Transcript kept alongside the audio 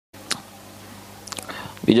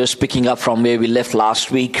We're just picking up from where we left last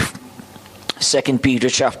week. 2 Peter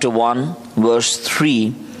chapter 1 verse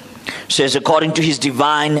 3 says, according to his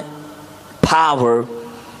divine power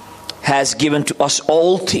has given to us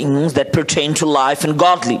all things that pertain to life and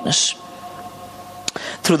godliness,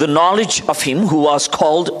 through the knowledge of him who has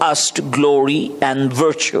called us to glory and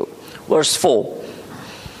virtue. Verse 4.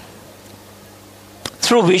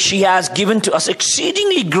 Through which he has given to us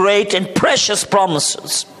exceedingly great and precious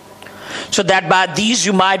promises, so that by these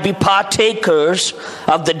you might be partakers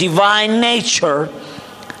of the divine nature,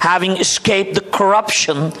 having escaped the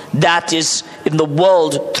corruption that is in the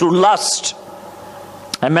world through lust.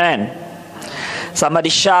 Amen. Somebody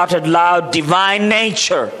shouted loud, divine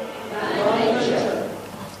nature. Divine nature.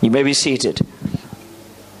 You may be seated.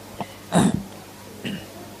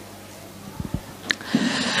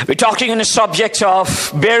 We're talking on the subject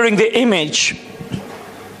of bearing the image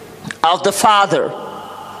of the Father.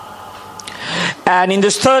 And in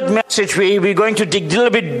this third message, we're going to dig a little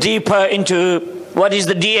bit deeper into what is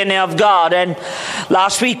the DNA of God. And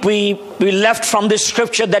last week we left from this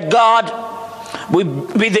scripture that God, we're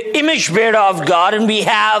the image bearer of God, and we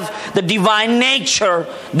have the divine nature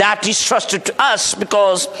that is trusted to us,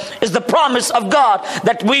 because it's the promise of God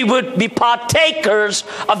that we would be partakers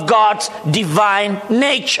of God's divine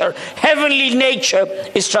nature. Heavenly nature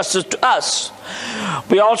is trusted to us.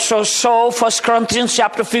 We also saw 1 Corinthians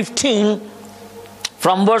chapter 15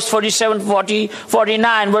 from verse 47,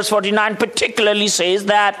 49. Verse 49 particularly says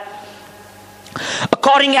that,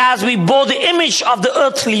 according as we bore the image of the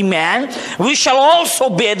earthly man, we shall also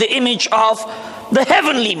bear the image of the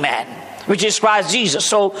heavenly man, which is Christ Jesus.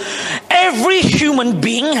 So every human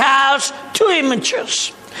being has two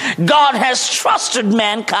images. God has trusted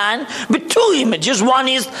mankind with two images. One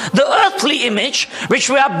is the earthly image, which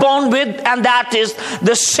we are born with, and that is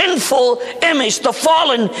the sinful image, the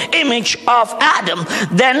fallen image of Adam.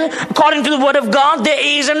 Then, according to the word of God, there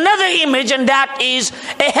is another image, and that is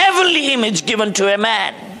a heavenly image given to a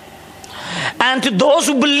man. And to those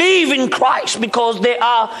who believe in Christ, because they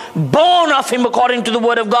are born of him, according to the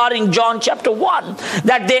word of God in John chapter 1,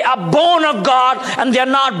 that they are born of God, and they are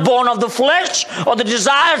not born of the flesh or the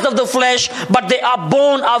desires of the flesh, but they are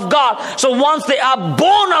born of God. So once they are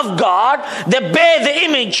born of God, they bear the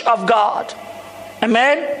image of God.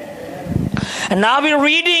 Amen. And now we're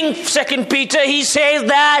reading 2 Peter. He says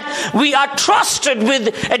that we are trusted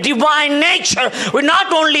with a divine nature. We're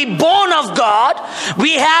not only born of God,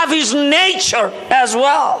 we have his nature as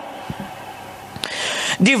well.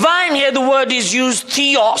 Divine here, the word is used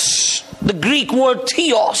theos, the Greek word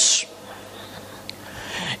theos.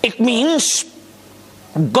 It means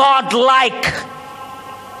God-like.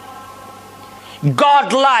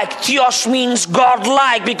 God-like. Theos means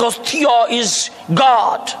God-like, because theo is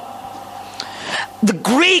God. The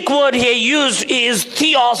Greek word here used is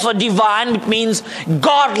theos, or divine. It means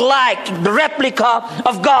God-like, the replica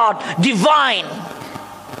of God, divine.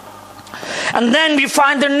 And then we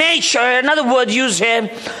find the nature, another word used here,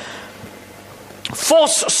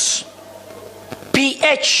 forces.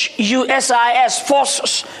 P-H-U-S-I-S,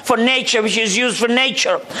 forces, for nature, which is used for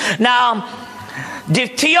nature. Now, the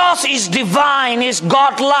theos is divine, is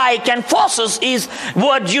God-like, and forces is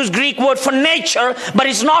word used, Greek word for nature, but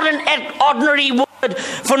it's not an ordinary word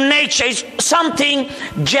for nature. It's something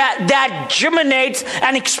that germinates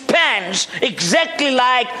and expands exactly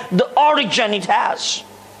like the origin it has.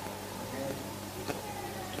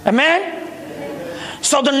 Amen?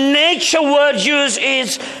 So the nature word used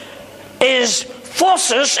is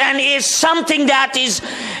forces, and is something that is,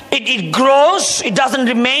 it grows, it doesn't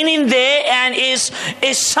remain in there, and is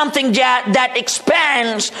something that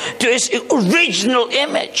expands to its original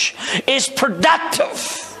image, is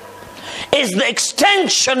productive, is the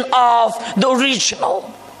extension of the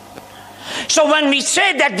original. So when we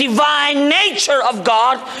say that divine nature of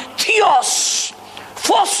God, theos,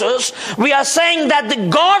 forces, we are saying that the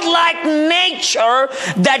God-like nature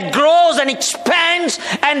that grows and expands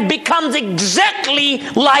and becomes exactly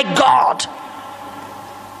like God.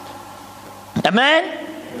 Amen?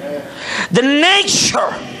 The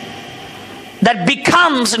nature that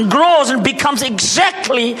becomes and grows and becomes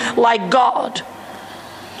exactly like God.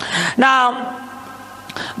 Now,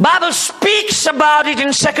 Bible speaks about it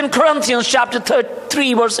in 2 Corinthians chapter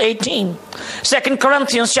 3 verse 18. 2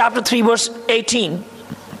 Corinthians chapter 3 verse 18.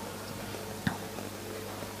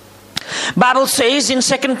 Bible says in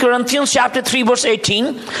 2 Corinthians chapter 3 verse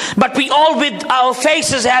 18, but we all with our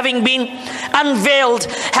faces having been unveiled,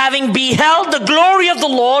 having beheld the glory of the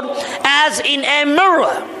Lord as in a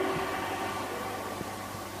mirror,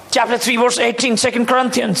 chapter 3 verse 18, 2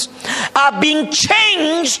 Corinthians, are being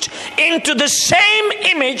changed into the same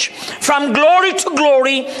image from glory to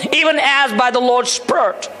glory, even as by the Lord's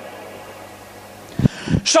Spirit.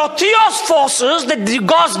 So theos forces,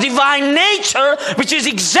 God's divine nature, which is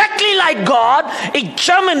exactly like God, it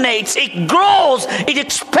germinates, it grows, it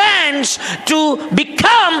expands to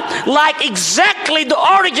become like exactly the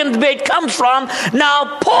origin where it comes from.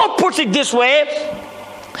 Now Paul puts it this way,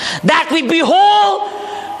 that we behold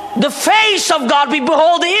the face of God, we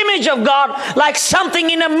behold the image of God like something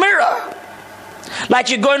in a mirror. Like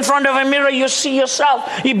you go in front of a mirror, you see yourself.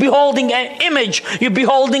 You're beholding an image. You're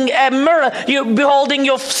beholding a mirror. You're beholding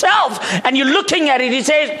yourself. And you're looking at it. He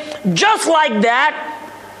says, just like that,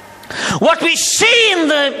 what we see in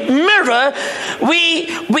the mirror,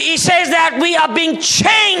 he says that we are being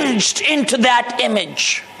changed into that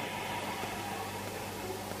image.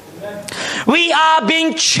 We are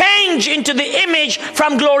being changed into the image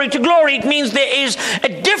from glory to glory. It means there is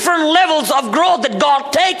a different levels of growth that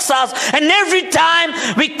God takes us, and every time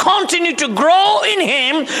we continue to grow in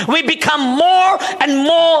Him, we become more and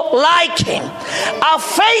more like Him. Our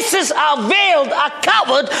faces are veiled, are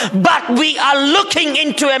covered, but we are looking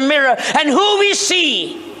into a mirror, and who we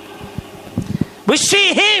see? We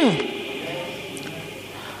see Him.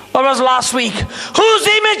 What was last week? Whose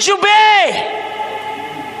image you bear?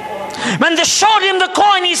 When they showed him the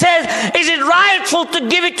coin, he says, is it rightful to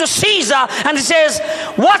give it to Caesar? And he says,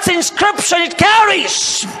 what inscription it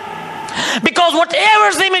carries? Because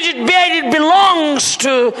whatever the image it bears, it belongs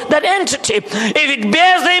to that entity. If it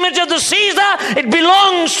bears the image of the Caesar, it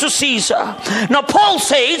belongs to Caesar. Now Paul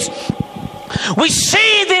says, we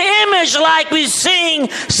see the image like we're seeing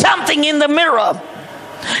something in the mirror.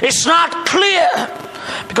 It's not clear.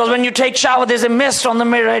 Because when you take shower, there's a mist on the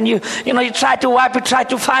mirror, and you try to wipe it, try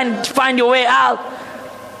to find your way out.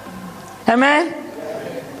 Amen?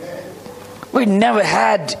 We never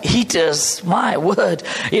had heaters. My word.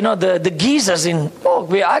 The geysers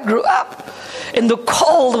where I grew up. In the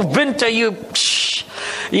cold of winter, you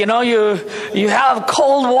have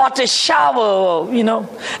cold water shower.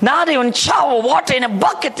 Not even shower water in a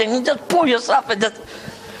bucket, and you just pour yourself in just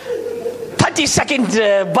 30-second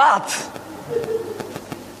bath.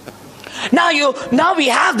 Now we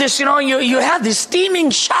have this, you have this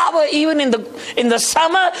steaming shower even in the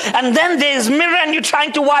summer, and then there's mirror and you're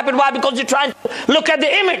trying to wipe it. Why? Because you're trying to look at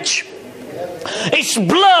the image. It's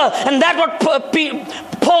blur, and that's what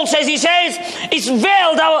Paul says. He says it's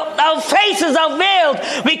veiled. Our faces are veiled.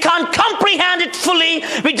 We can't comprehend it fully.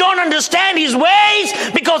 We don't understand His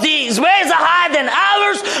ways because His ways are higher than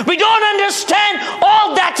ours. We don't understand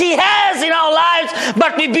all that He has in our lives,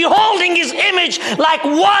 but we're beholding His image like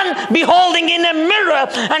one beholding in a mirror,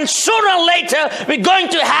 and sooner or later we're going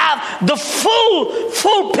to have the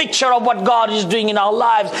full picture of what God is doing in our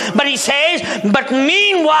lives. But he says, but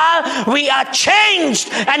meanwhile we are changed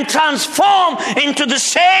and transformed into the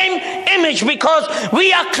same image, because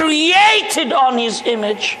we are created on His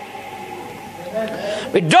image.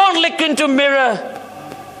 We don't look into a mirror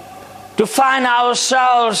to find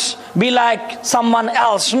ourselves be like someone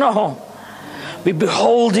else. No, we're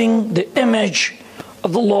beholding the image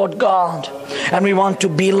of the Lord God, and we want to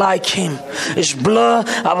be like Him. It's blur,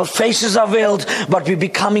 our faces are veiled, but we're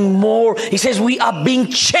becoming more. He says we are being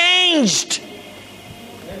changed.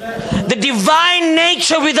 The divine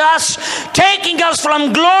nature with us, taking us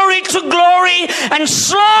from glory to glory, and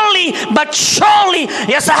slowly but surely,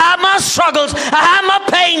 yes, I have my struggles, I have my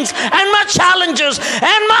pains and my challenges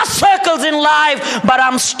and my circles in life, but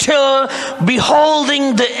I'm still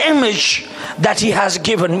beholding the image that He has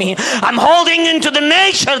given me. I'm holding into the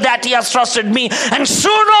nature that He has trusted me, and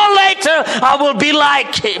sooner or later I will be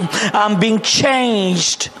like Him. I'm being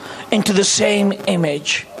changed into the same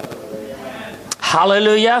image.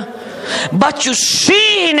 Hallelujah. But you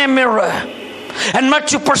see in a mirror, and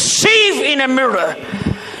what you perceive in a mirror,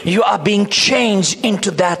 you are being changed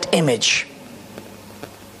into that image.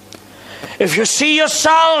 If you see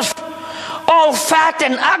yourself all fat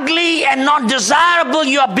and ugly and not desirable,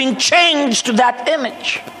 you are being changed to that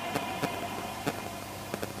image.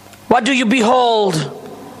 What do you behold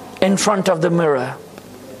in front of the mirror?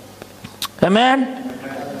 Amen?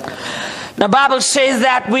 The Bible says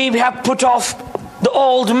that we have put off the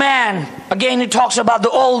old man. Again, it talks about the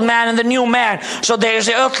old man and the new man. So there's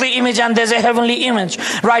an earthly image and there's a heavenly image.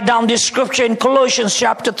 Write down this scripture in Colossians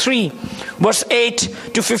chapter 3, verse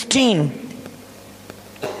 8 to 15.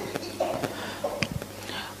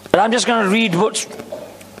 And I'm just going to read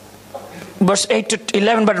verse 8 to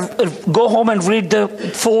 11, but go home and read the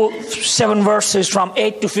 7 verses from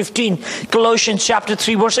 8 to 15. Colossians chapter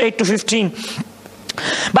 3, verse 8 to 15.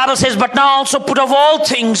 Bible says, but now also put off all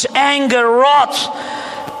things, anger,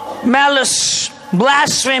 wrath, malice,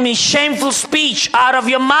 blasphemy, shameful speech out of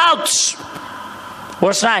your mouths.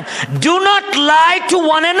 Verse 9, do not lie to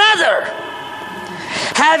one another,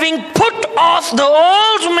 having put off the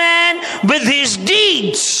old man with his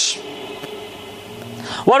deeds.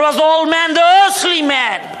 What was the old man? The earthly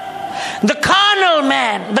man, the carnal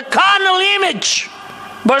man, the carnal image.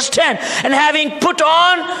 Verse 10, and having put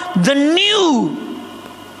on the new.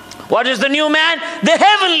 What is the new man? The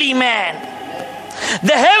heavenly man.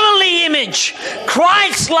 The heavenly image,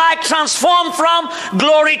 Christ-like, transformed from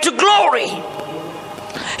glory to glory.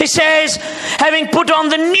 He says, having put on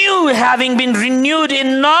the new, having been renewed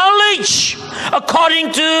in knowledge,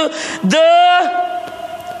 according to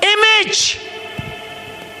the image.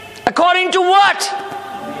 According to what?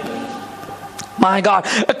 My God.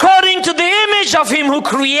 According to the image of him who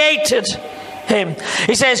created him.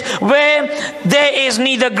 He says, where there is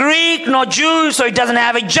neither Greek nor Jew, so it doesn't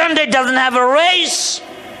have a gender, it doesn't have a race.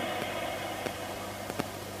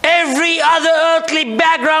 Every other earthly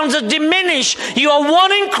background is diminished. You are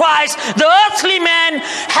one in Christ. The earthly man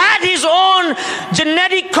had his own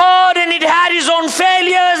genetic code, and it had his own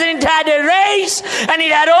failures, and it had a race, and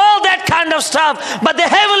it had all that kind of stuff. But the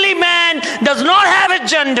heavenly man does not have a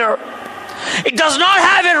gender. It does not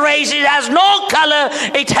have a race. It has no color.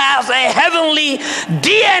 It has a heavenly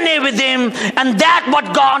DNA with him, and that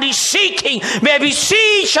what God is seeking, where we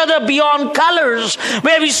see each other beyond colors,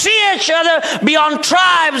 where we see each other beyond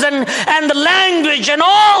tribes and the language and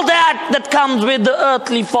all that comes with the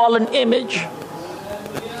earthly fallen image.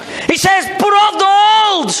 He says, put off the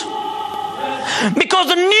old, because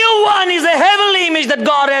the new one is the heavenly image that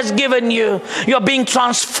God has given you. You are being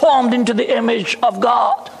transformed into the image of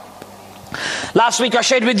God. Last week I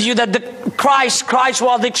shared with you that the Christ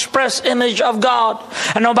was the express image of God.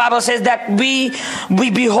 And the Bible says that we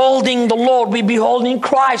beholding the Lord, we beholding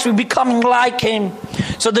Christ, we becoming like him.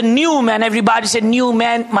 So the new man, everybody said new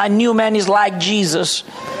man, my new man is like Jesus.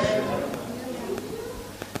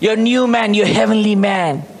 Your new man, your heavenly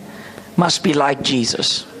man must be like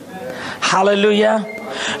Jesus. Hallelujah.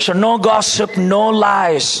 So no gossip, no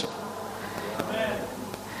lies.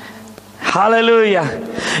 Hallelujah.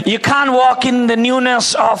 You can't walk in the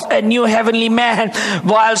newness of a new heavenly man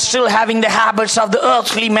while still having the habits of the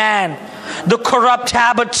earthly man, the corrupt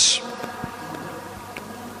habits.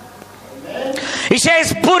 He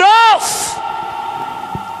says, put off,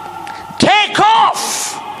 take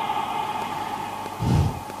off.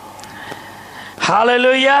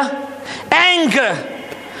 Hallelujah. Anger.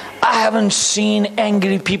 I haven't seen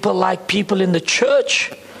angry people like people in the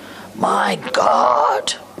church. My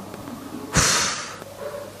God.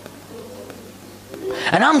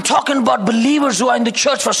 And I'm talking about believers who are in the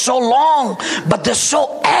church for so long, but they're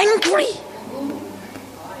so angry.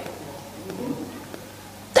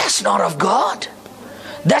 That's not of God.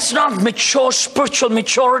 That's not mature spiritual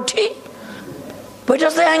maturity. Where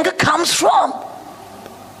does the anger comes from?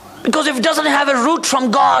 Because if it doesn't have a root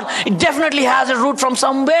from God, it definitely has a root from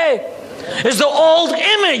somewhere. It's the old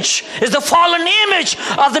image, it's the fallen image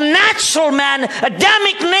of the natural man,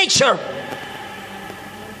 Adamic nature.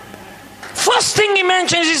 First thing he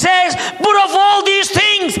mentions, he says, put off all these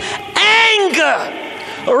things, anger,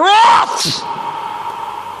 wrath,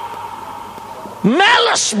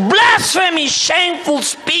 malice, blasphemy, shameful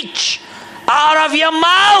speech out of your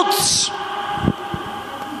mouths.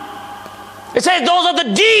 It says those are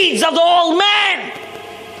the deeds of the old man.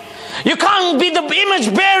 You can't be the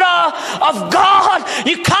image bearer of God.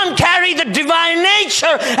 You can't carry the divine nature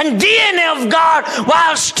and DNA of God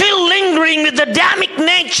while still lingering with the Adamic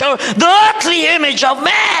nature, the earthly image of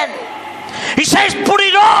man. He says, put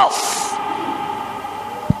it off.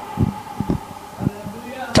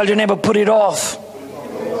 Tell your neighbor, put it off.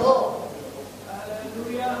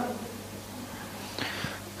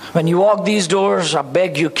 When you walk these doors, I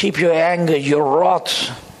beg you, keep your anger, your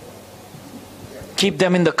wrath. Keep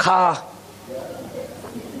them in the car.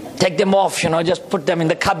 Take them off, just put them in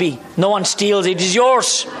the cubby. No one steals it. It's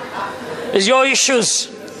yours. It's your issues.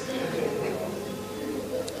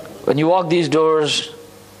 When you walk these doors,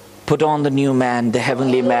 put on the new man, the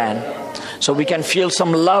heavenly man. So we can feel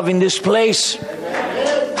some love in this place.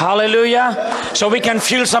 Hallelujah. So we can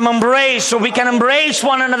feel some embrace. So we can embrace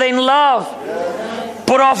one another in love.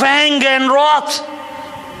 Put off anger and wrath.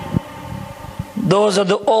 Those are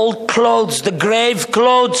the old clothes, the grave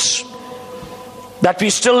clothes that we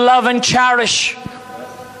still love and cherish.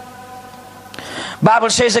 Bible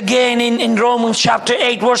says again in Romans chapter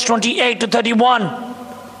 8 verse 28 to 31.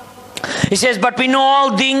 He says, but we know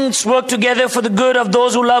all things work together for the good of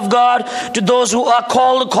those who love God, to those who are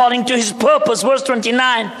called according to his purpose. Verse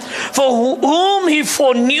 29. For whom he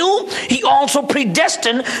foreknew, he also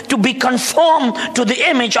predestined to be conformed to the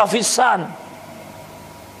image of his Son.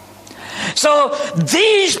 So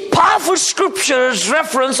these powerful scriptures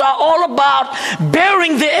reference are all about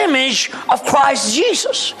bearing the image of Christ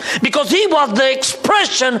Jesus, because he was the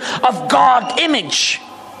expression of God's image.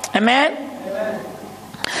 Amen? Amen.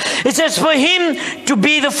 It says for him to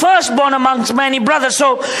be the firstborn amongst many brothers.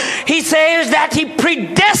 So he says that he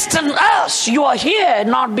predestined us. You are here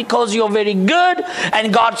not because you're very good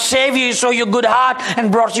and God saved you, saw your good heart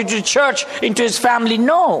and brought you to church, into his family.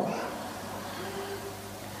 No.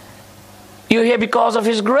 You're here because of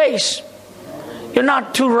his grace. You're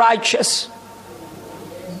not too righteous.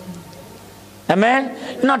 Amen?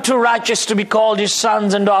 You're not too righteous to be called his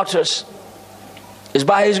sons and daughters. It's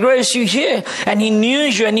by his grace you're here. And he knew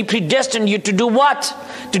you and he predestined you to do what?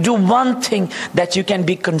 To do one thing, that you can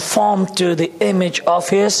be conformed to the image of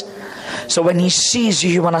his. So when he sees you,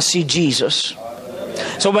 you want to see Jesus.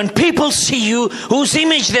 So when people see you, whose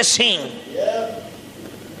image they're seeing?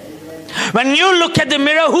 When you look at the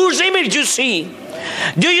mirror, whose image you see?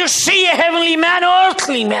 Do you see a heavenly man or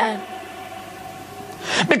earthly man?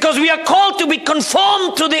 Because we are called to be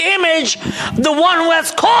conformed to the image of the one who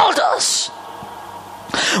has called us.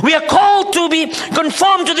 We are called to be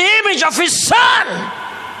conformed to the image of his Son.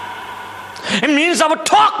 It means our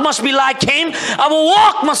talk must be like him, our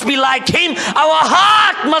walk must be like him, our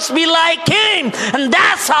heart must be like him, and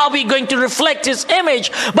that's how we're going to reflect his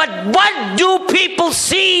image. But what do people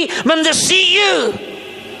see when they see you?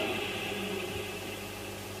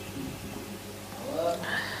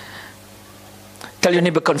 Tell your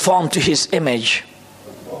neighbor, conform to his image.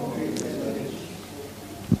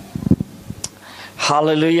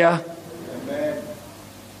 Hallelujah.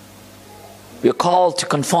 We are called to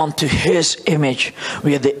conform to his image.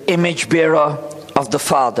 We are the image bearer of the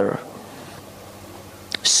Father.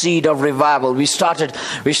 Seed of revival. We started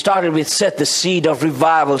with Seth, the seed of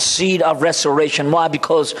revival, seed of restoration. Why?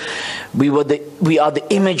 Because we are the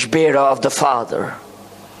image bearer of the Father.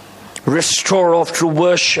 Restorer through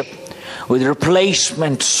worship, with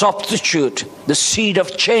replacement, substitute, the seed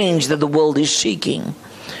of change that the world is seeking,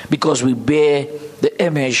 because we bear the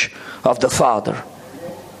image of the Father.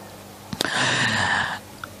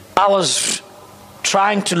 I was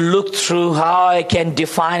trying to look through how I can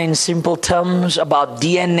define in simple terms about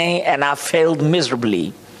DNA, and I failed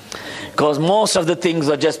miserably, because most of the things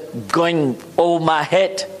are just going over my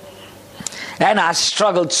head, and I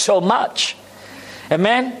struggled so much.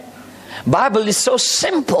 Amen. Bible is so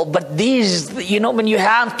simple, but these, when you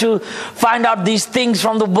have to find out these things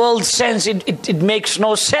from the world sense, it makes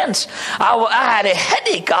no sense. I had a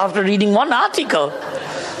headache after reading one article.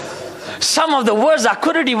 Some of the words I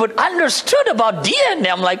couldn't even understood about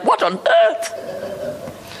DNA. I'm like, what on earth?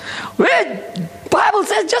 Where Bible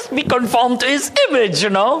says just be conformed to his image,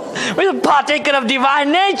 We're a partaker of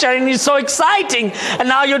divine nature, and it's so exciting. And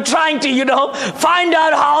now you're trying to, find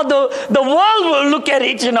out how the world will look at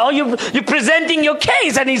it, You're presenting your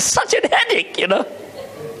case, and it's such a headache,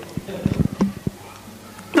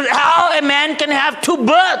 How a man can have two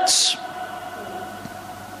births.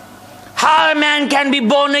 How a man can be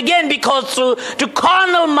born again, because to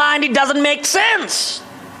carnal mind it doesn't make sense.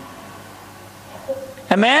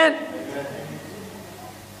 Amen?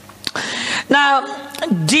 Now,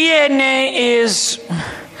 DNA is,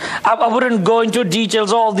 I wouldn't go into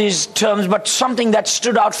details all these terms, but something that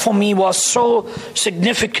stood out for me was so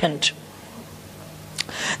significant,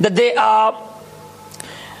 that they are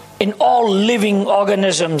in all living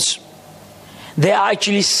organisms. They are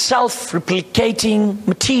actually self-replicating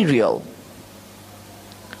material.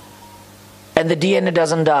 And the DNA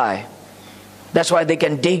doesn't die. That's why they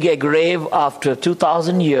can dig a grave after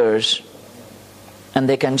 2,000 years, and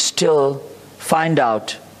they can still find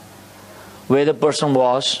out where the person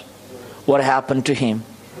was, what happened to him,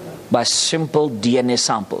 by simple DNA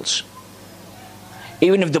samples.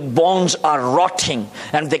 Even if the bones are rotting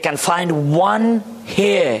and they can find one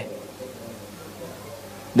hair,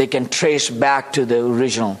 they can trace back to the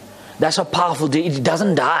original. That's how powerful it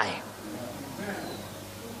doesn't die.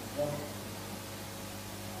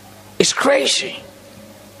 It's crazy.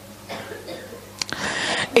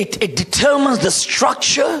 It determines the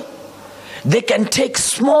structure. They can take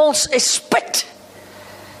a spit,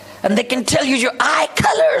 and they can tell you your eye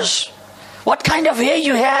colors, what kind of hair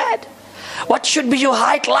you had, what should be your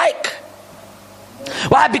height like.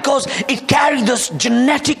 Why? Because it carries this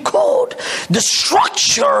genetic code, the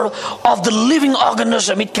structure of the living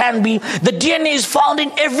organism. It can be, the DNA is found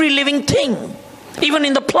in every living thing. even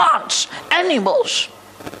in the plants, animals.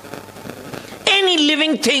 Any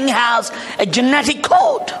living thing has a genetic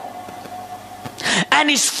code and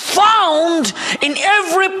is found in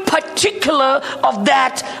every particular of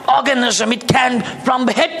that organism. It can, from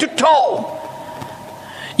head to toe.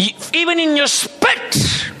 Even in your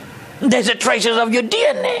spit, there's a traces of your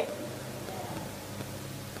DNA.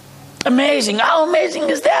 Amazing. How amazing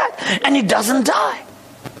is that? And it doesn't die.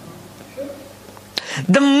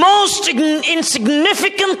 The most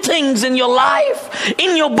insignificant things in your life,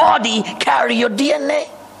 in your body, carry your DNA.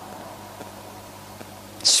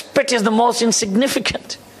 Spit is the most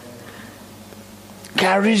insignificant.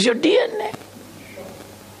 Carries your DNA.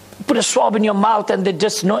 Put a swab in your mouth and they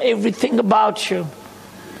just know everything about you.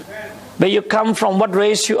 Where you come from, what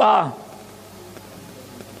race you are.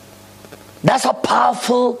 That's how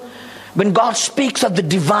powerful, when God speaks of the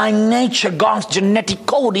divine nature, God's genetic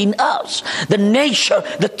code in us, the nature,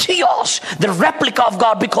 the theos, the replica of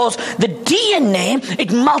God, because the DNA,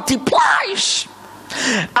 it multiplies.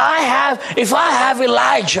 If I have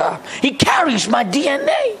Elijah, he carries my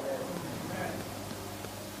DNA.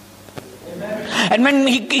 And when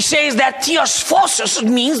he says that theos forces, it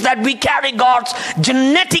means that we carry God's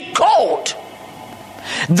genetic code,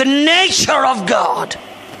 the nature of God,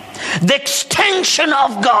 the extension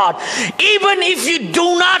of God. Even if you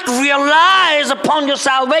do not realize upon your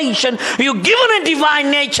salvation, you're given a divine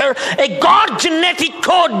nature, a God genetic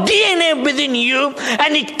code, DNA within you,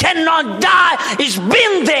 and it cannot die. It's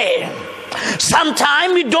been there.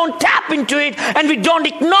 Sometimes we don't tap into it and we don't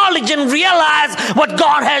acknowledge and realize what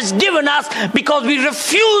God has given us because we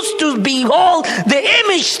refuse to behold the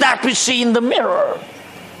image that we see in the mirror.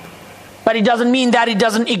 But it doesn't mean that it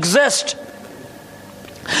doesn't exist.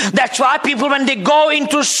 That's why people, when they go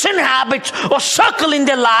into sin habits or circle in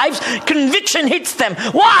their lives, conviction hits them.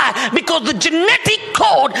 Why? Because the genetic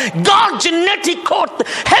code, God's genetic code,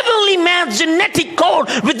 heavenly man's genetic code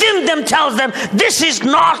within them tells them, this is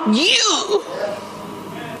not you.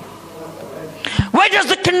 Where does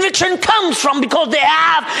the conviction come from? Because they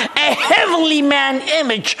have a heavenly man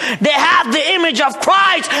image. They have the image of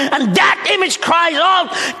Christ, and that image cries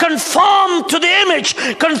out, conform to the image,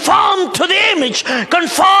 conform to the image,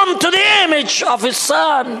 conform to the image of his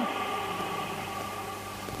Son.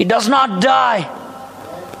 It does not die,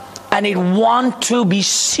 and it wants to be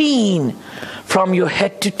seen from your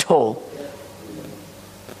head to toe.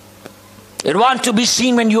 It wants to be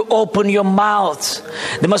seen when you open your mouth.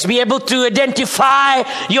 They must be able to identify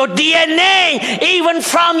your DNA even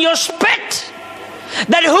from your spit.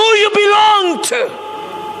 That who you belong to.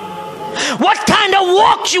 What kind of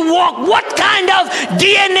walk you walk. What kind of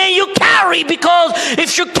DNA you carry. Because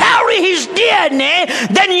if you carry his DNA,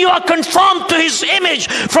 then you are conformed to his image.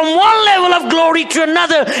 From one level of glory to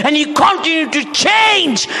another. And you continue to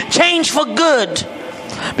change. Change for good.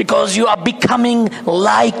 Because you are becoming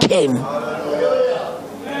like him.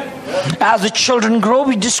 As the children grow,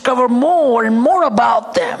 we discover more and more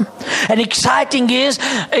about them. And exciting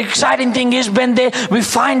thing is when we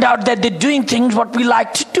find out that they're doing things what we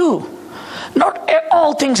like to do. Not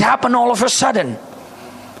all things happen all of a sudden.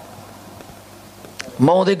 The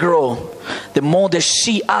more they grow, the more they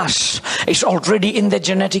see us. It's already in their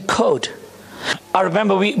genetic code. I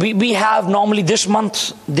remember we have normally this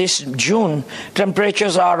month, this June,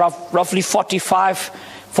 temperatures are of roughly 45,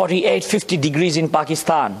 48, 50 degrees in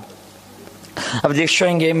Pakistan. I was just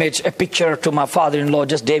showing a picture to my father-in-law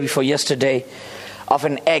just day before yesterday of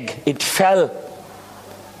an egg. It fell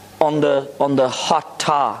on the hot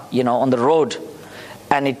tar, on the road,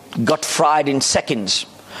 and it got fried in seconds.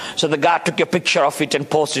 So the guy took a picture of it and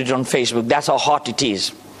posted it on Facebook. That's how hot it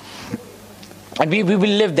is. And we will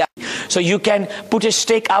live that. So you can put a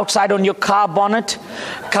steak outside on your car bonnet,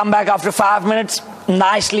 come back after 5 minutes,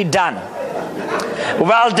 nicely done.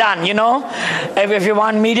 Well done, If you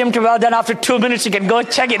want medium to well done, after 2 minutes you can go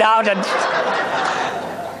check it out. And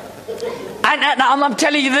I'm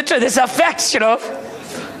telling you the truth, this affects,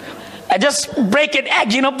 I just break an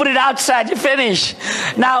egg, put it outside, you finish.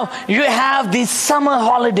 Now, you have these summer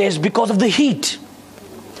holidays because of the heat.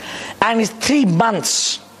 And it's 3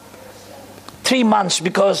 months. 3 months,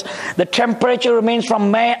 because the temperature remains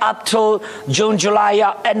from May up till June, July,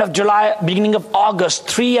 end of July, beginning of August.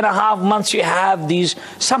 3.5 months you have these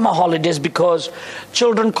summer holidays because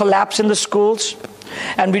children collapse in the schools.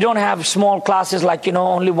 And we don't have small classes like,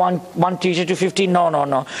 only one teacher to 15.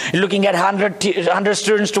 No. You're looking at 100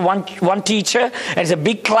 students to one teacher. And it's a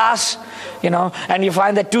big class, and you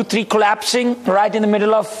find that 2-3 collapsing right in the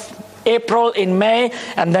middle of April, in May,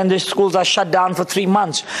 and then the schools are shut down for 3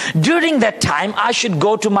 months. During that time, I should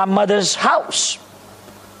go to my mother's house.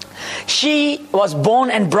 She was born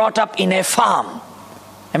and brought up in a farm.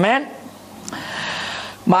 Amen.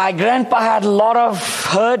 My grandpa had a lot of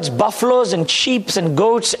herds, buffaloes and sheep and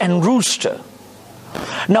goats and rooster.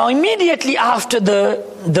 Now immediately after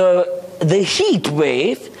the heat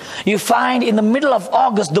wave, you find in the middle of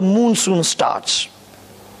August the monsoon starts.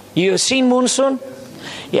 You have seen monsoon?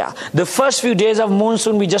 Yeah. The first few days of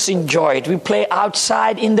monsoon we just enjoy it. We play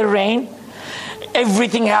outside in the rain.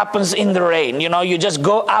 Everything happens in the rain. You know, you just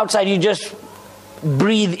go outside, you just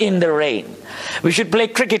breathe in the rain. We should play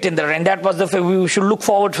cricket in the rain. That was we should look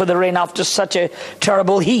forward for the rain after such a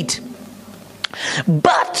terrible heat.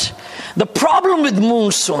 But the problem with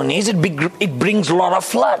monsoon is it brings a lot of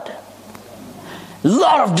flood, a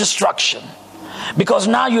lot of destruction, because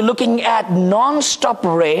now you're looking at non-stop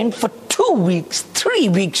rain for 2 weeks, 3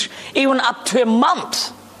 weeks, even up to a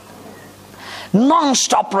month.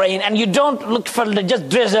 Non-stop rain, and you don't look for just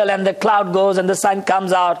drizzle and the cloud goes and the sun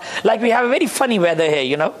comes out. Like we have a very funny weather here,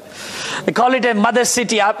 you know. They call it a mother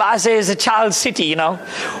city. I say it's a child city, you know.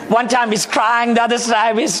 One time he's crying, the other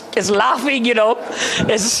time is laughing, you know.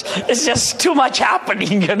 It's just too much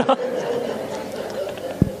happening, you know.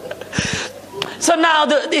 So now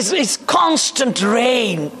it's constant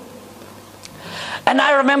rain. And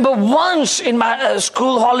I remember once in my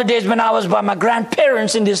school holidays when I was by my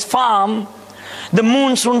grandparents in this farm, the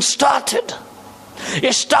monsoon started.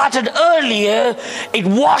 It started earlier. It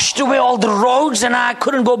washed away all the roads and I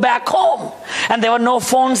couldn't go back home. And there were no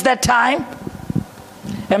phones that time.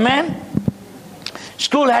 Amen.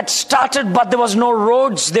 School had started, but there was no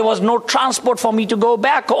roads. There was no transport for me to go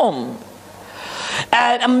back home.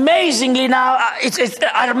 And amazingly now,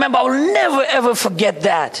 I remember, I will never ever forget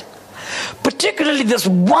that. Particularly this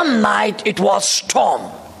one night, it was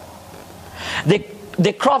storm.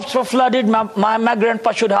 The crops were flooded. My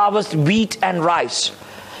grandpa should harvest wheat and rice.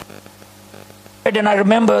 And I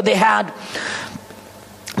remember they had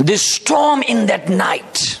this storm in that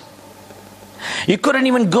night. You couldn't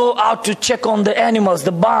even go out to check on the animals,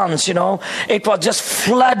 the barns, you know. It was just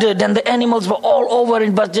flooded and the animals were all over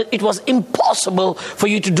it, but it was impossible for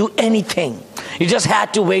you to do anything. You just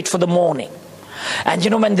had to wait for the morning. And you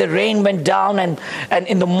know, when the rain went down and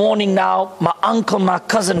in the morning now, my uncle, my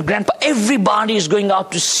cousin, grandpa, everybody is going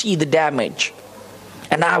out to see the damage.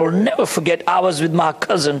 And I will never forget, I was with my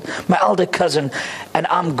cousin, my elder cousin, and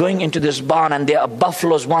I'm going into this barn and there are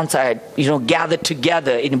buffaloes one side, you know, gathered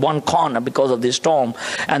together in one corner because of the storm.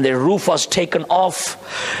 And the roof was taken off.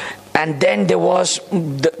 And then there was,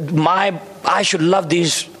 I should love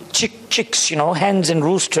these chicks, you know, hens and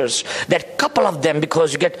roosters, that couple of them,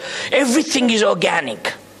 because you get, everything is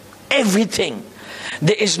organic, everything.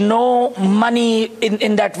 There is no money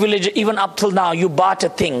in that village, even up till now. You barter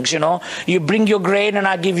things, you know. You bring your grain and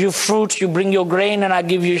I give you fruits. You bring your grain and I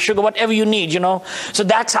give you sugar, whatever you need, you know. So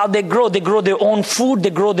that's how they grow. They grow their own food. They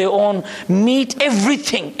grow their own meat,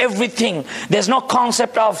 everything. There's no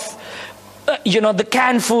concept of, you know, the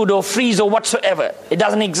canned food or freeze or whatsoever. It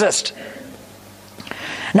doesn't exist.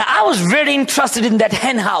 Now, I was very interested in that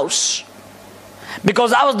hen house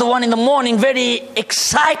because I was the one in the morning very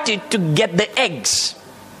excited to get the eggs.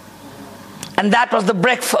 And that was the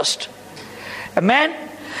breakfast. Amen?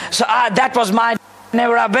 So that was my,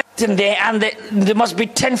 whenever I went in there, and there must be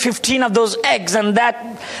 10, 15 of those eggs, and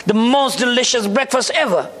that, the most delicious breakfast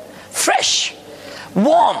ever. Fresh,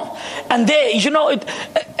 warm. And they, you know,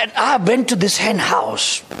 and I went to this hen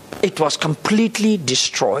house. It was completely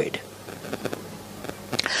destroyed.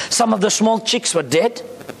 Some of the small chicks were dead.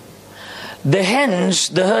 The hens,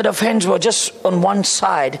 the herd of hens were just on one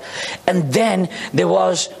side. And then there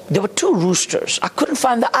were 2 roosters. I couldn't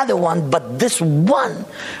find the other one, but this one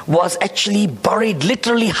was actually buried,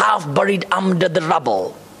 literally half buried under the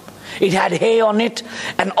rubble. It had hay on it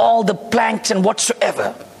and all the planks and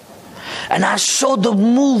whatsoever. And I saw the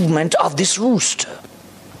movement of this rooster.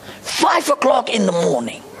 5 o'clock in the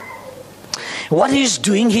morning. What he's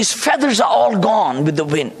doing, his feathers are all gone with the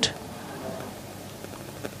wind.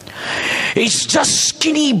 It's just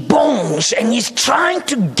skinny bones, and he's trying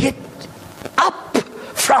to get up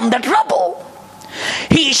from that rubble.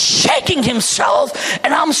 He's shaking himself,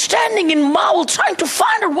 and I'm standing in marvel trying to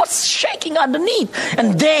find out what's shaking underneath.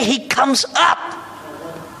 And there he comes up.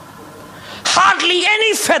 Hardly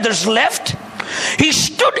any feathers left. He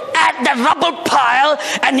stood at the rubble pile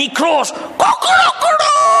and he crows, "Cock-a-dock-a-doo!"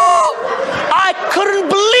 I couldn't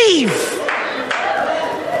believe.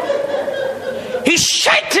 He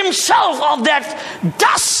shaked himself of that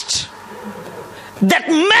dust, that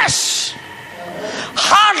mess.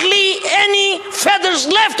 Hardly any feathers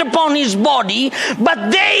left upon his body,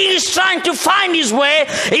 but there he is trying to find his way.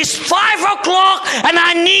 It's 5 o'clock and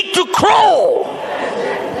I need to crow.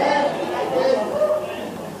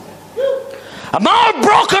 I'm all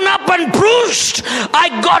broken up and bruised.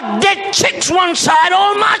 I got dead chicks one side,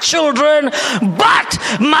 all my children. But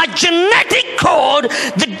my genetic code,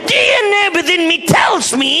 the DNA within me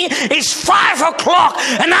tells me it's 5 o'clock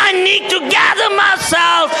and I need to gather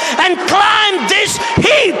myself and climb this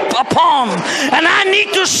heap upon. And I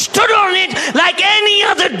need to stood on it like any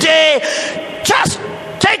other day. Just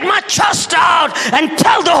take my chest out and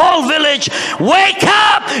tell the whole village, wake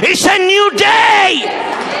up, it's a new day.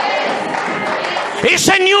 It's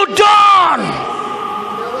a new dawn.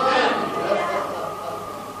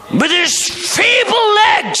 With his feeble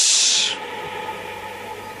legs,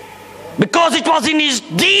 because it was in his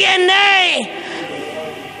DNA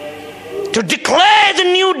to declare the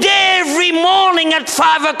new day every morning at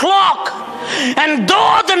 5 o'clock. And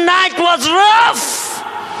though the night was rough,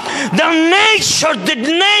 the nature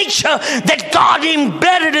that God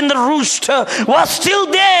embedded in the rooster was still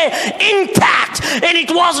there, intact, and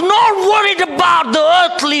it was not worried about the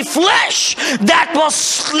earthly flesh that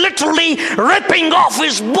was literally ripping off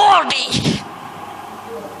his body.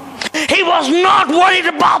 He was not worried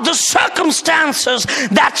about the circumstances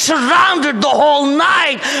that surrounded the whole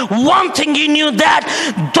night. One thing he knew, that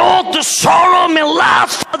though the sorrow may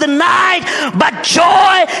last for the night, but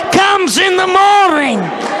joy comes in the morning.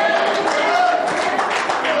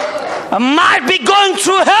 I might be going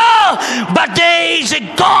through hell, but there is a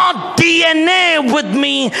God DNA with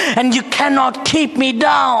me, and you cannot keep me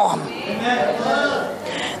down.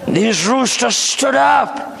 This rooster stood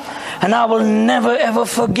up. And I will never ever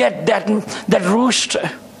forget that rooster.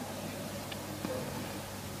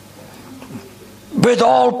 With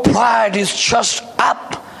all pride, his chest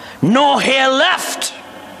up, no hair left,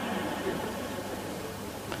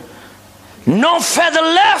 no feather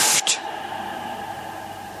left.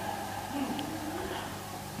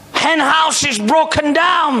 Hen house is broken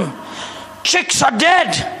down. Chicks are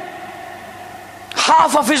dead.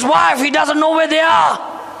 Half of his wife, he doesn't know where they are.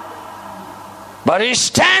 But he's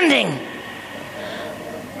standing.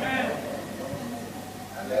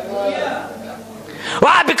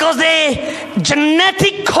 Why? Because the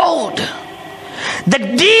genetic code, the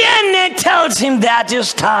DNA tells him that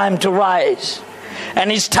it's time to rise.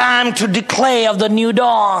 And it's time to declare of the new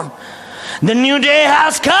dawn. The new day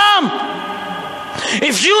has come.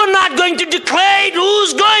 If you are not going to declare it,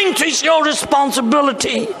 who's going to? It's your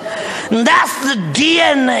responsibility. And that's the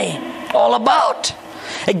DNA all about.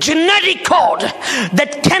 A genetic code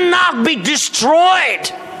that cannot be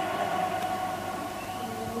destroyed.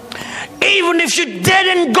 Even if you're dead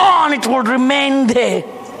and gone, it will remain there.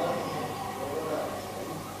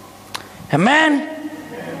 Amen?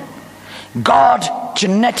 God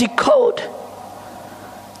genetic code.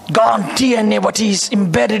 God DNA, what is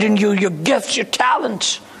embedded in you, your gifts, your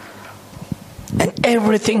talents, and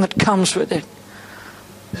everything that comes with it.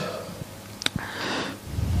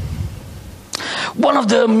 One of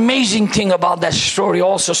the amazing things about that story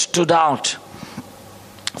also stood out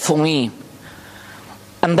for me.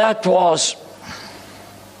 And that was,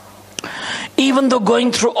 even though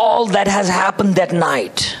going through all that has happened that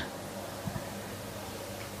night,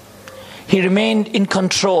 he remained in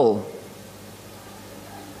control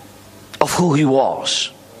of who he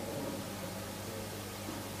was.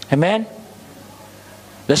 Amen?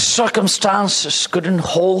 The circumstances couldn't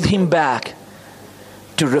hold him back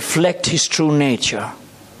to reflect his true nature.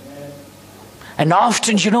 And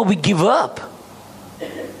often, we give up.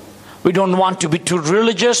 We don't want to be too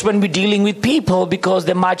religious when we're dealing with people because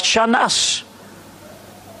they might shun us.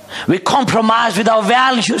 We compromise with our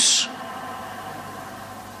values.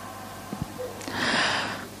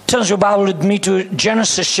 Turn your Bible with me to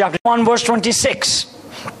Genesis chapter 1 verse 26.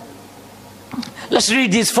 Let's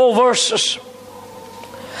read these 4 verses.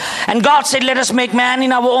 And God said, let us make man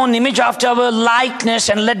in our own image, after our likeness,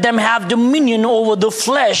 and let them have dominion over the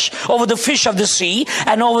flesh, over the fish of the sea,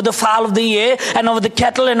 and over the fowl of the air, and over the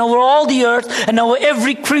cattle, and over all the earth, and over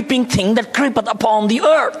every creeping thing that creepeth upon the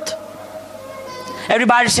earth.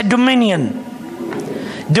 Everybody say dominion.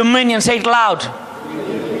 Dominion, say it loud.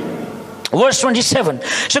 Verse 27.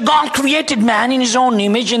 So God created man in his own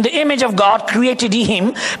image. In the image of God created he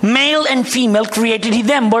him. Male and female created he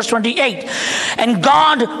them. Verse 28. And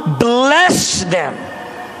God blessed them.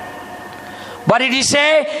 What did he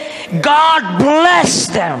say? God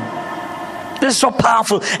blessed them. This is so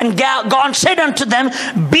powerful. And God said unto them,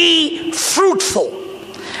 be fruitful.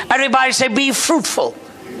 Everybody say, be fruitful.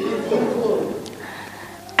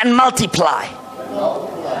 And multiply.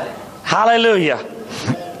 Hallelujah.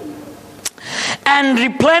 And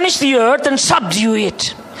replenish the earth and subdue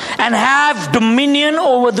it, and have dominion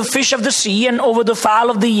over the fish of the sea, and over the fowl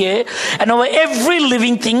of the air, and over every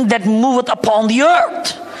living thing that moveth upon the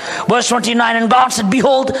earth. Verse 29, and God said,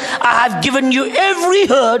 behold, I have given you every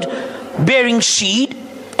herb bearing seed,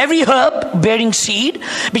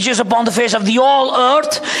 which is upon the face of the whole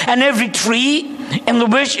earth, and every tree in the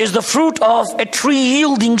which is the fruit of a tree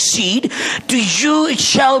yielding seed. To you it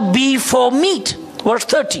shall be for meat. Verse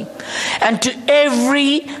 30, and to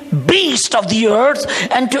every beast of the earth,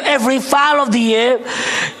 and to every fowl of the air,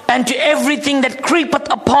 and to everything that creepeth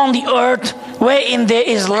upon the earth, wherein there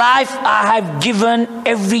is life, I have given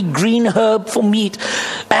every green herb for meat.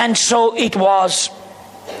 And so it was.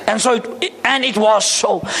 And it was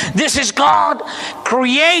so. This is God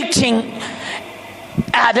creating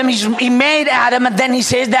Adam. He made Adam, and then he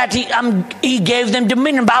says that he gave them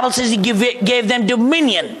dominion. The Bible says he gave them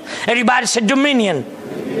dominion. Everybody said dominion.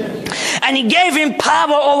 And he gave him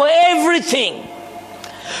power over everything,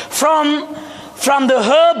 from the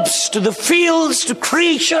herbs to the fields to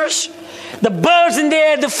creatures, the birds in the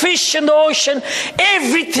air, the fish in the ocean.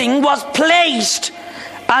 Everything was placed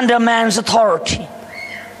under man's authority.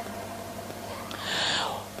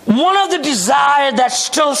 One of the desires that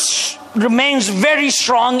still remains very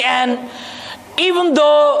strong, and even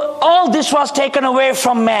though all this was taken away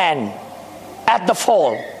from man at the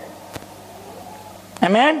fall,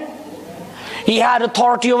 amen, he had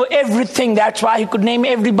authority over everything. That's why he could name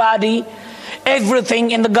everybody,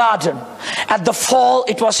 everything in the garden. At the fall,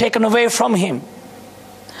 it was taken away from him.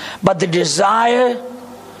 But the desire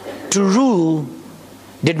to rule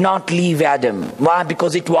did not leave Adam. Why?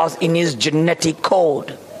 Because it was in his genetic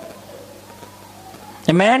code.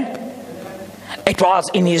 Amen? It was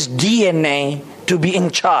in his DNA to be in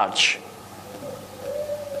charge.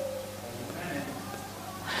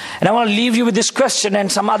 And I want to leave you with this question,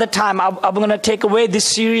 and some other time I'm going to take away this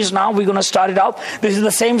series now. We're going to start it out. This is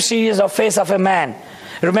the same series of Face of a Man.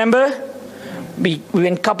 Remember? We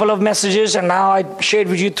went a couple of messages, and now I shared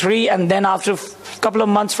with you 3, and then after a couple of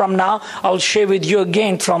months from now, I'll share with you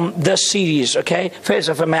again from this series, okay? Face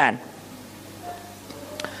of a Man.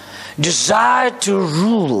 Desire to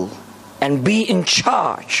rule and be in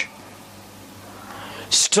charge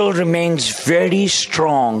still remains very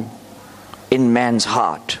strong in man's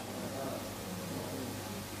heart.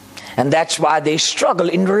 And that's why they struggle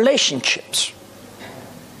in relationships.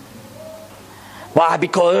 Why?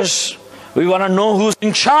 Because we want to know who's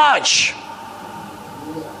in charge,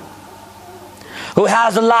 who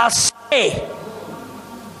has the last say,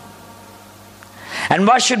 and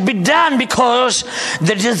what should be done, because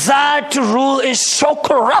the desire to rule is so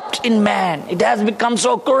corrupt in man. It has become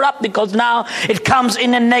so corrupt because now it comes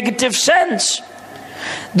in a negative sense.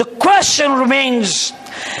 The question remains,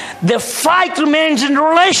 the fight remains in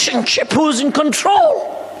relationship. Who's in control?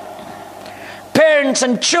 Parents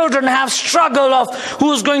and children have struggle of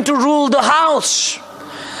who's going to rule the house.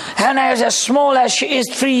 Hannah is as small as she is,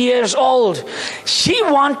 3 years old. She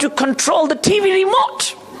wants to control the TV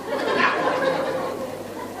remote.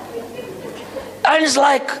 And it's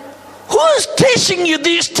like, who's teaching you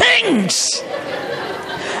these things?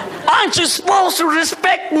 Aren't you supposed to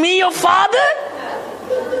respect me, your father?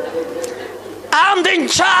 I'm in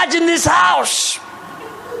charge in this house.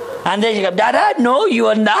 And then you go, Dada, no, you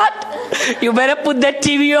are not. You better put that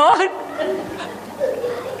TV on.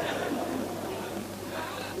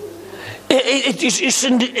 It's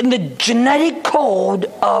in the genetic code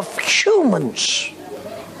of humans.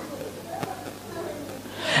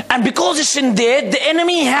 And because it's in there, the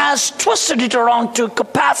enemy has twisted it around to a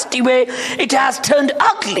capacity where it has turned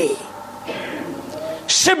ugly.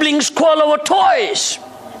 Siblings quarrel over toys.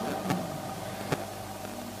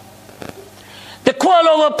 They quarrel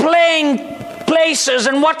over playing places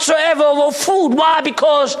and whatsoever, over food. Why?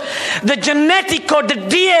 Because the genetic code, the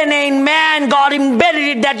DNA in man, God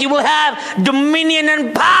embedded it that you will have dominion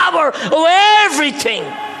and power over everything.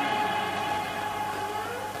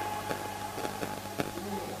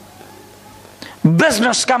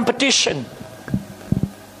 Business competition.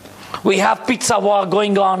 We have pizza war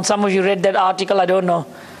going on. Some of you read that article, I don't know.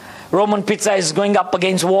 Roman Pizza is going up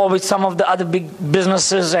against war with some of the other big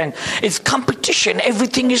businesses, and it's competition.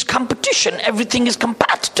 Everything is competition. Everything is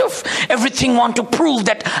competitive. Everything want to prove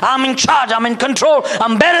that I'm in charge, I'm in control,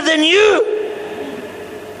 I'm better than you.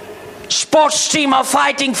 Sports team are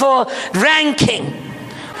fighting for ranking.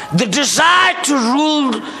 The desire to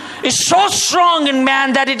rule is so strong in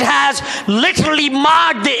man that it has literally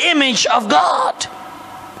marred the image of God.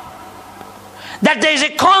 That there is a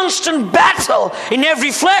constant battle in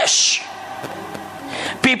every flesh.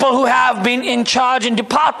 People who have been in charge in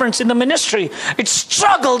departments in the ministry, it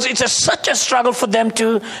struggles. It's such a struggle for them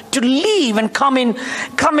to leave and come in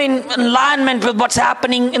alignment with what's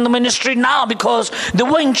happening in the ministry now, because they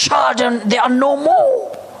were in charge and they are no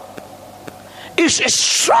more. is a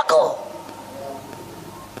struggle.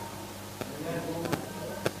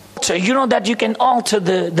 So you know that you can alter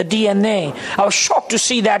the DNA. I was shocked to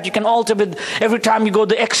see that you can alter with every time you go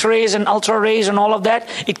the X-rays and ultra rays and all of that.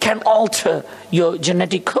 It can alter your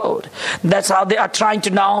genetic code. That's how they are trying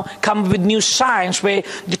to now come with new science where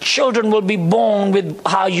the children will be born with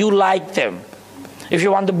how you like them. If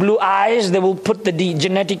you want the blue eyes, they will put the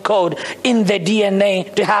genetic code in their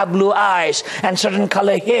DNA to have blue eyes and certain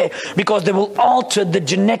color hair, because they will alter the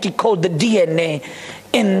genetic code, the DNA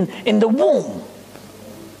in the womb.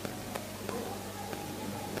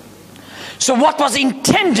 So what was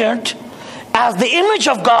intended as the image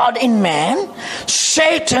of God in man,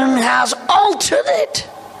 Satan has altered it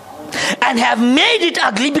and have made it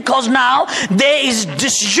ugly, because now there is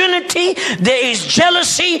disunity, there is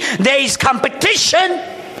jealousy, there is competition,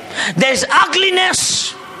 there is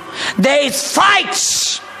ugliness, there is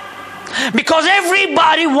fights, because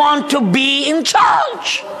everybody wants to be in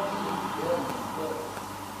charge.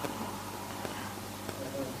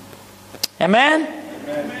 Amen?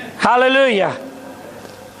 Amen. Hallelujah.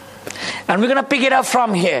 And we're going to pick it up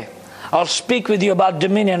from here. I'll speak with you about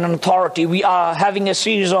dominion and authority. We are having a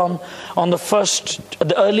series on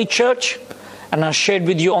the early church, and I shared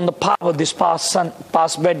with you on the power this past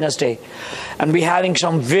Wednesday. And we're having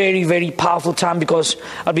some very, very powerful time, because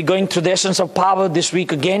I'll be going through the essence of power this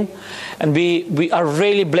week again, and we are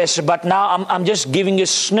really blessed. But now I'm just giving you a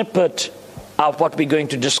snippet of what we're going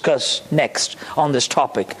to discuss next on this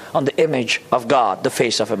topic, on the image of God, the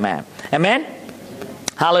face of a man. Amen?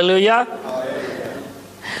 Hallelujah.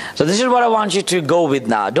 So this is what I want you to go with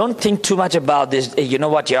now. Don't think too much about this. You know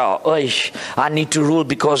what? I need to rule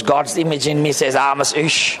because God's image in me says I must.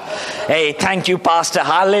 Hey, thank you, Pastor.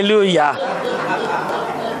 Hallelujah.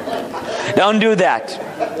 Don't do that.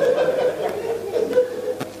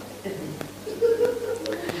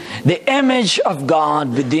 The image of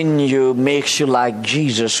God within you makes you like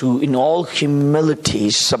Jesus, who in all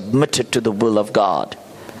humility submitted to the will of God,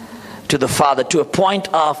 to the Father, to a point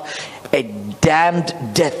of a damned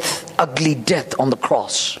death, ugly death on the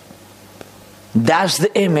cross. That's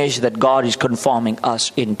the image that God is conforming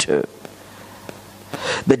us into.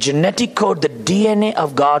 The genetic code, the DNA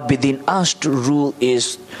of God within us to rule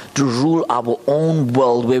is to rule our own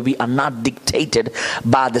world, where we are not dictated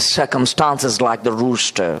by the circumstances like the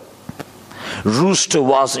rooster. Rooster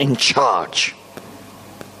was in charge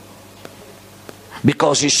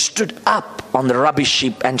because he stood up on the rubbish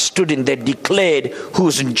heap and stood in there, declared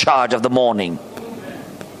who's in charge of the morning.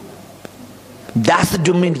 That's the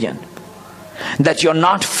dominion. That you're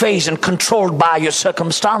not faced and controlled by your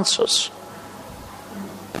circumstances.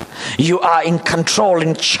 You are in control,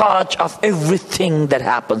 in charge of everything that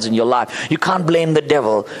happens in your life. You can't blame the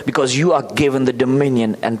devil, because you are given the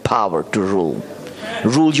dominion and power to rule.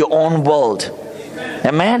 Rule your own world.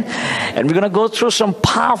 Amen. And we're going to go through some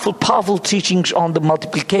powerful teachings on the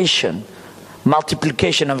multiplication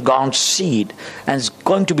of God's seed, and it's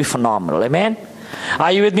going to be phenomenal. Amen.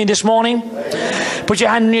 Are you with me this morning? Put your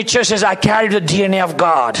hand in your chest. Says, I carry the DNA of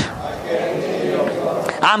God.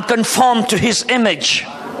 I'm conformed to His image.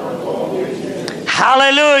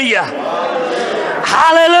 Hallelujah.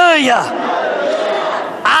 Hallelujah.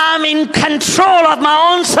 I'm in control of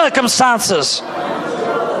my own circumstances.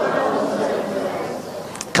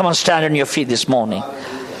 Come on, stand on your feet this morning.